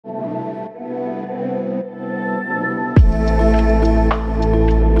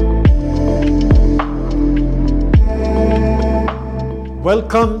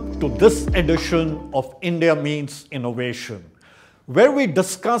Welcome to this edition of India Means Innovation, where we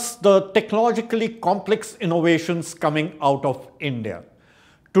discuss the technologically complex innovations coming out of India.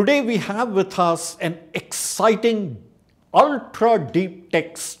 Today we have with us an exciting ultra deep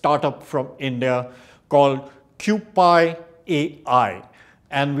tech startup from India called QPiAI.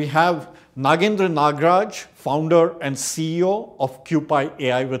 And we have Nagendra Nagaraja, founder and CEO of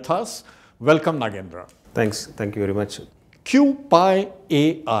QPiAI with us. Welcome, Nagendra. Thanks. Thank you very much.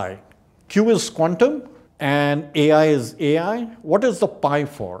 QPiAI. Q is quantum and AI is AI. What is the pi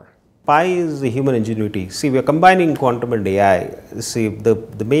for? Pi is the human ingenuity. See, we are combining quantum and AI. See,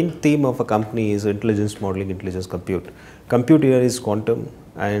 the main theme of a company is intelligence modeling, intelligence compute. Compute here is quantum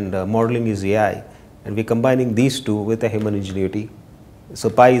and modeling is AI. And we're combining these two with a human ingenuity. So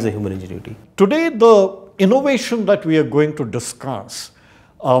pi is a human ingenuity. Today, the innovation that we are going to discuss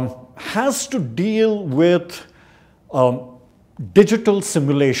has to deal with digital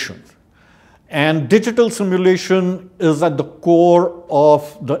simulation. And digital simulation is at the core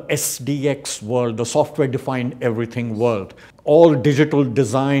of the SDX world, the software-defined everything world. All digital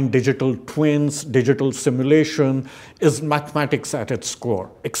design, digital twins, digital simulation is mathematics at its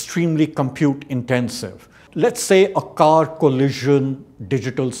core, extremely compute intensive. Let's say a car collision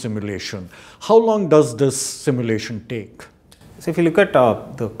digital simulation. How long does this simulation take? So if you look at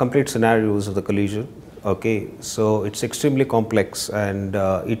the complete scenarios of the collision, okay, so it's extremely complex and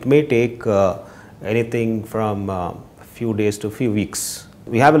it may take anything from a few days to a few weeks.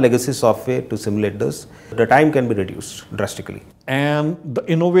 We have a legacy software to simulate this. The time can be reduced drastically. And the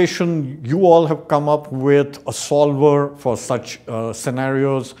innovation, you all have come up with a solver for such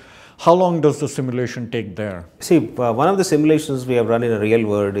scenarios. How long does the simulation take there? See, one of the simulations we have run in a real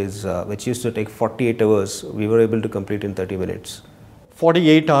world is which used to take 48 hours, we were able to complete in 30 minutes.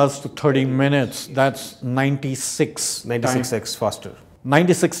 48 hours to 30 minutes, that's 96x faster.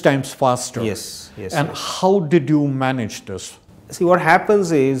 96 times faster. Yes, yes. And yes. how did you manage this? See, what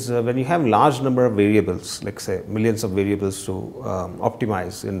happens is when you have large number of variables, like say millions of variables to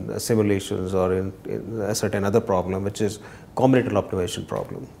optimize in simulations or in a certain other problem, which is combinatorial optimization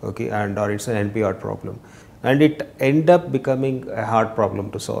problem, okay, and or it's an NP-hard problem, and it end up becoming a hard problem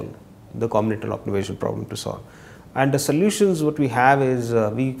to solve, the combinatorial optimization problem to solve. And the solutions what we have is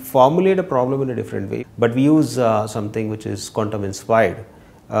we formulate a problem in a different way, but we use something which is quantum inspired.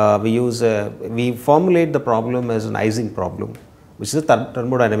 We formulate the problem as an Ising problem, which is a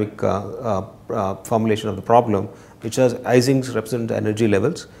thermodynamic formulation of the problem, which has Isings represent energy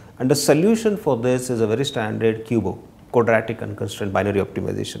levels, and the solution for this is a very standard QBO, quadratic unconstrained binary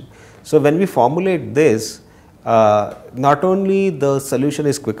optimization. So when we formulate this, not only the solution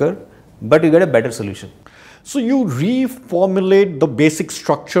is quicker, but you get a better solution. So you reformulate the basic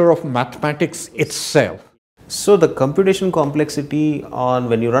structure of mathematics itself. So the computation complexity on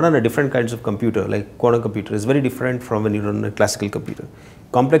when you run on a different kinds of computer, like quantum computer, is very different from when you run a classical computer.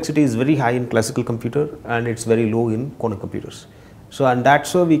 Complexity is very high in classical computer and it's very low in quantum computers. So and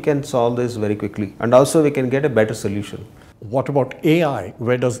that's how we can solve this very quickly, and also we can get a better solution. What about AI?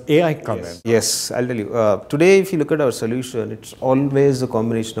 Where does AI come in? Yes, I'll tell you. Today, if you look at our solution, it's always a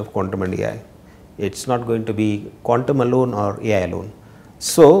combination of quantum and AI. It's not going to be quantum alone or AI alone.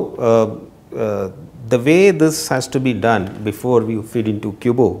 So the way this has to be done before we feed into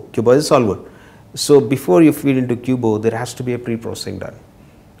QBO is a solver. So before you feed into QBO, there has to be a pre-processing done,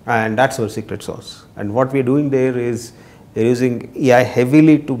 and that's our secret sauce. And what we're doing there is we're using AI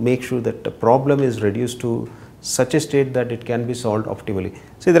heavily to make sure that the problem is reduced to such a state that it can be solved optimally.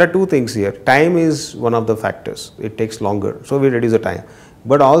 See, there are two things here. Time is one of the factors. It takes longer, so we reduce the time.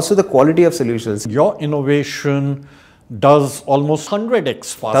 But also the quality of solutions. Your innovation does almost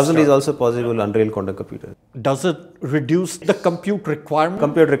 100x faster. 1000 is also possible on real quantum computer. Does it reduce the compute requirement?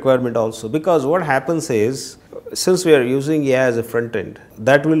 Compute requirement also, because what happens is, since we are using AI as a front end,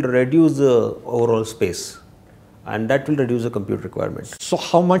 that will reduce the overall space and that will reduce the compute requirement. So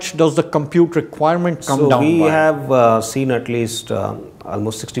how much does the compute requirement come down by? So we have seen at least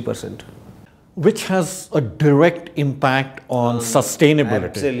almost 60%. Which has a direct impact on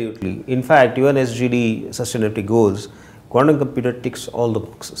sustainability. Absolutely. In fact, even SGD sustainability goals, quantum computer ticks all the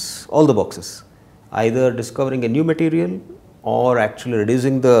boxes. Either discovering a new material, or actually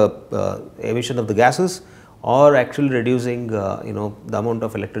reducing the emission of the gases, or actually reducing the amount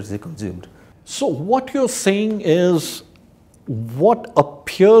of electricity consumed. So what you're saying is, what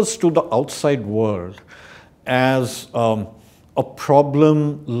appears to the outside world as a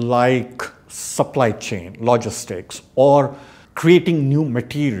problem like supply chain, logistics, or creating new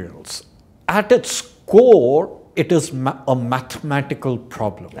materials, at its core, it is a mathematical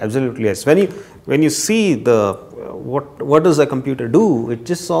problem. Absolutely, yes. When you see the what does a computer do? It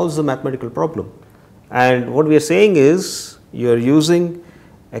just solves the mathematical problem. And what we are saying is, you are using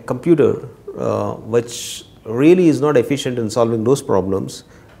a computer which really is not efficient in solving those problems,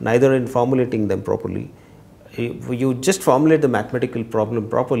 neither in formulating them properly. You just formulate the mathematical problem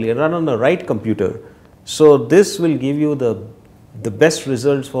properly and run on the right computer. So this will give you the best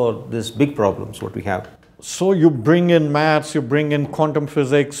results for these big problems what we have. So you bring in maths, you bring in quantum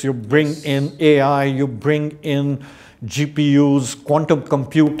physics, you bring in AI, you bring in GPUs, quantum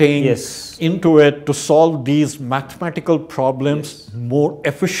computing into it to solve these mathematical problems more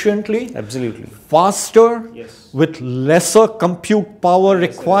efficiently, absolutely, faster, with lesser compute power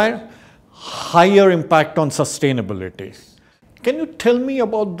required, higher impact on sustainability. Can you tell me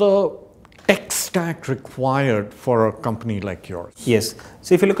about the tech stack required for a company like yours? Yes.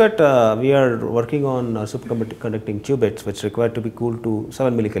 So if you look at, we are working on superconducting qubits which require to be cooled to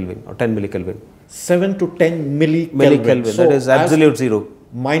 7 millikelvin or 10 millikelvin. 7 to 10 millikelvin. So that is absolute zero.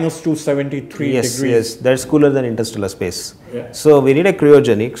 Minus 273 degrees. Yes, that's cooler than interstellar space. Yeah. So we need a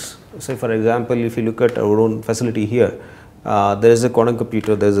cryogenics. So for example, if you look at our own facility here, there is a quantum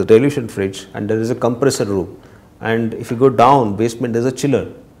computer, there is a dilution fridge, and there is a compressor room. And if you go down basement, there is a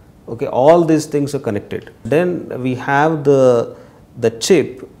chiller. Okay, all these things are connected. Then we have the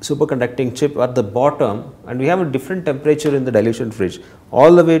chip, superconducting chip at the bottom, and we have a different temperature in the dilution fridge,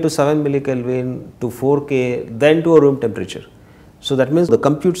 all the way to 7 millikelvin to 4K, then to a room temperature. So that means the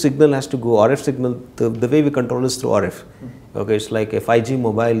compute signal has to go, RF signal, the way we control is through RF. Okay, it's like a 5G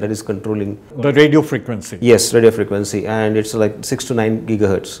mobile that is controlling the radio frequency. Yes, radio frequency, and it's like 6 to 9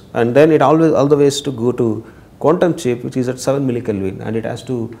 gigahertz. And then it all the way has to go to quantum chip, which is at 7 millikelvin, and it has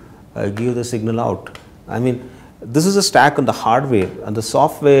to give the signal out. I mean, this is a stack on the hardware, and the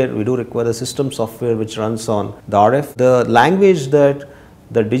software, we do require the system software which runs on the RF. The language that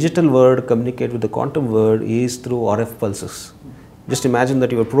the digital word communicate with the quantum word is through RF pulses. Just imagine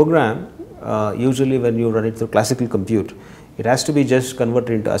that your program, usually when you run it through classical compute, it has to be just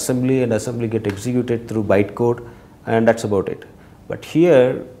converted into assembly, and assembly get executed through bytecode, and that's about it. But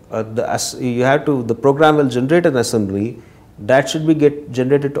here, the program will generate an assembly that should be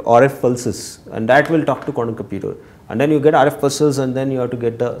generated to RF pulses, and that will talk to quantum computer, and then you get RF pulses, and then you have to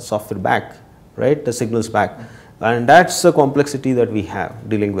get the software back, right, the signals back, and that's the complexity that we have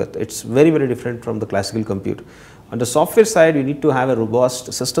dealing with. It's very, very different from the classical compute. On the software side, you need to have a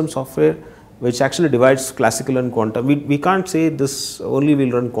robust system software which actually divides classical and quantum. We can't say this only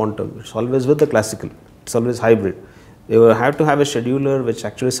will run quantum, it's always with the classical, it's always hybrid. You have to have a scheduler which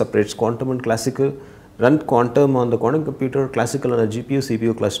actually separates quantum and classical, run quantum on the quantum computer, classical on a GPU,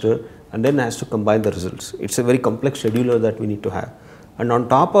 CPU cluster, and then has to combine the results. It's a very complex scheduler that we need to have. And on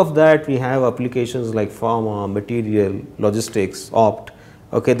top of that, we have applications like pharma, material, logistics, opt.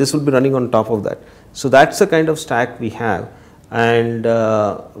 Okay, this will be running on top of that. So that's the kind of stack we have. And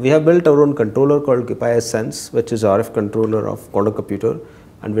we have built our own controller called QPiAI Sense, which is RF controller of quantum computer,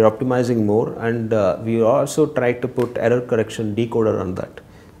 and we're optimizing more. And we also try to put error correction decoder on that.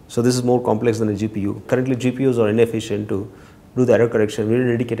 So this is more complex than a GPU. Currently GPUs are inefficient to do the error correction. We need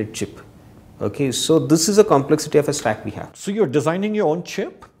a dedicated chip. Okay, so this is a complexity of a stack we have. So you're designing your own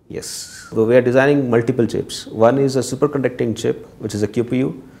chip? Yes. So we are designing multiple chips. One is a superconducting chip, which is a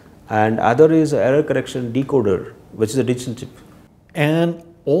QPU, and other is an error correction decoder, which is a digital chip. And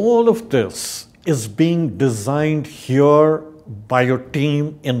all of this is being designed here by your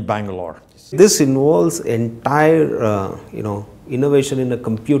team in Bangalore. This involves entire, innovation in the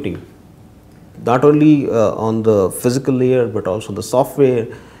computing, not only on the physical layer, but also the software,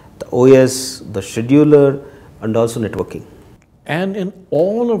 the OS, the scheduler, and also networking. And in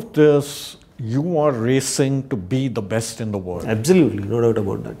all of this, you are racing to be the best in the world. Absolutely, no doubt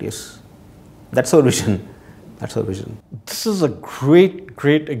about that, yes. That's our vision. That's our vision. This is a great,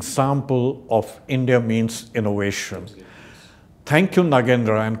 great example of India means innovation. Thank you,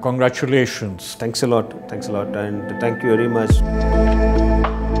 Nagendra, and congratulations. Thanks a lot, and thank you very much.